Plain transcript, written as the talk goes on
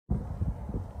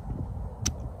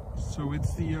So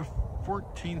it's the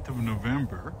 14th of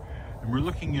November, and we're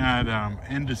looking at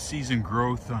end of season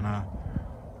growth on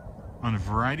a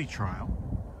variety trial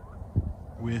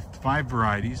with 5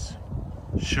 varieties.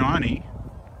 Shawnee,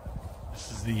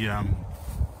 this is the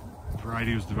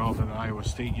variety was developed at Iowa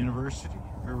State University,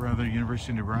 or rather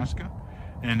University of Nebraska,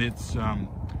 and it's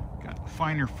got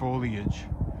finer foliage,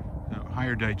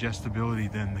 higher digestibility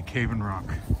than the cave and rock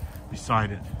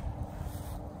beside it.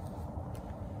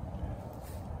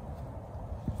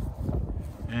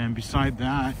 And beside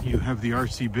that, you have the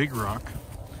RC Big Rock,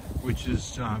 which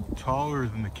is taller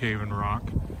than the cave and rock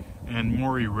and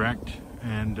more erect,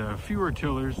 and fewer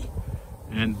tillers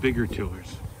and bigger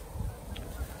tillers.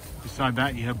 Beside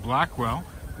that, you have Blackwell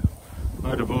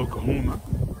out of Oklahoma,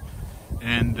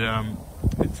 and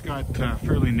it's got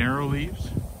fairly narrow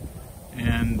leaves,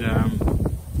 and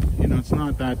you know, it's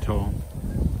not that tall.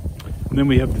 And then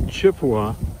we have the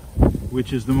Chippewa,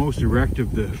 which is the most erect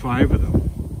of the 5 of them.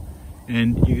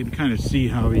 And you can kind of see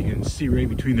how you can see right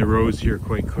between the rows here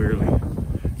quite clearly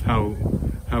how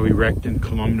erect and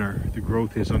columnar the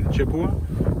growth is on the Chippewa.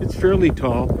 It's fairly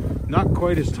tall, not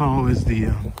quite as tall as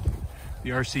the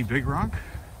RC Big Rock.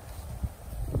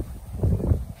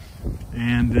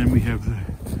 And then we have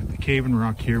the cave and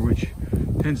rock here, which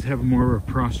tends to have more of a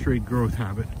prostrate growth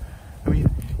habit. I mean,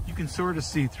 you can sort of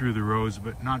see through the rows,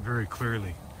 but not very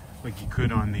clearly like you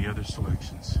could on the other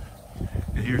selections.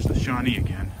 And here's the Shawnee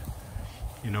again.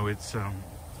 You know, it's got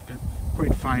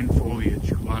quite fine foliage,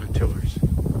 a lot of tillers.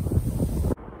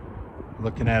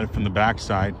 Looking at it from the back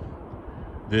side,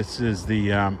 this is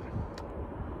the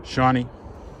Shawnee.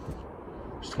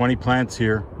 There's 20 plants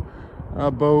here.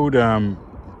 About,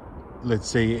 let's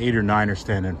say 8 or 9 are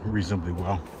standing reasonably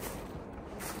well.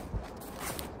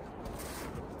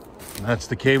 That's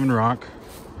the cave and rock.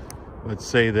 Let's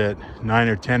say that 9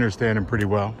 or 10 are standing pretty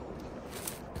well.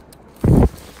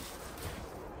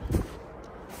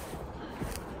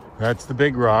 That's the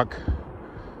Big Rock.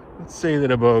 Let's say that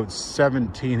about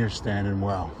 17 are standing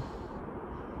well.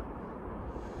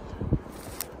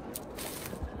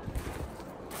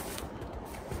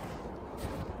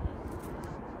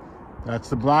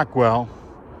 That's the Blackwell.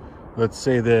 Let's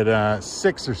say that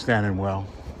 6 are standing well.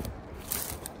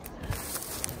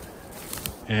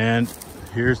 And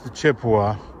here's the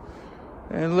Chippewa.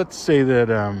 And let's say that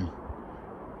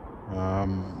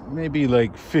maybe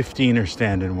like 15 are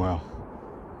standing well.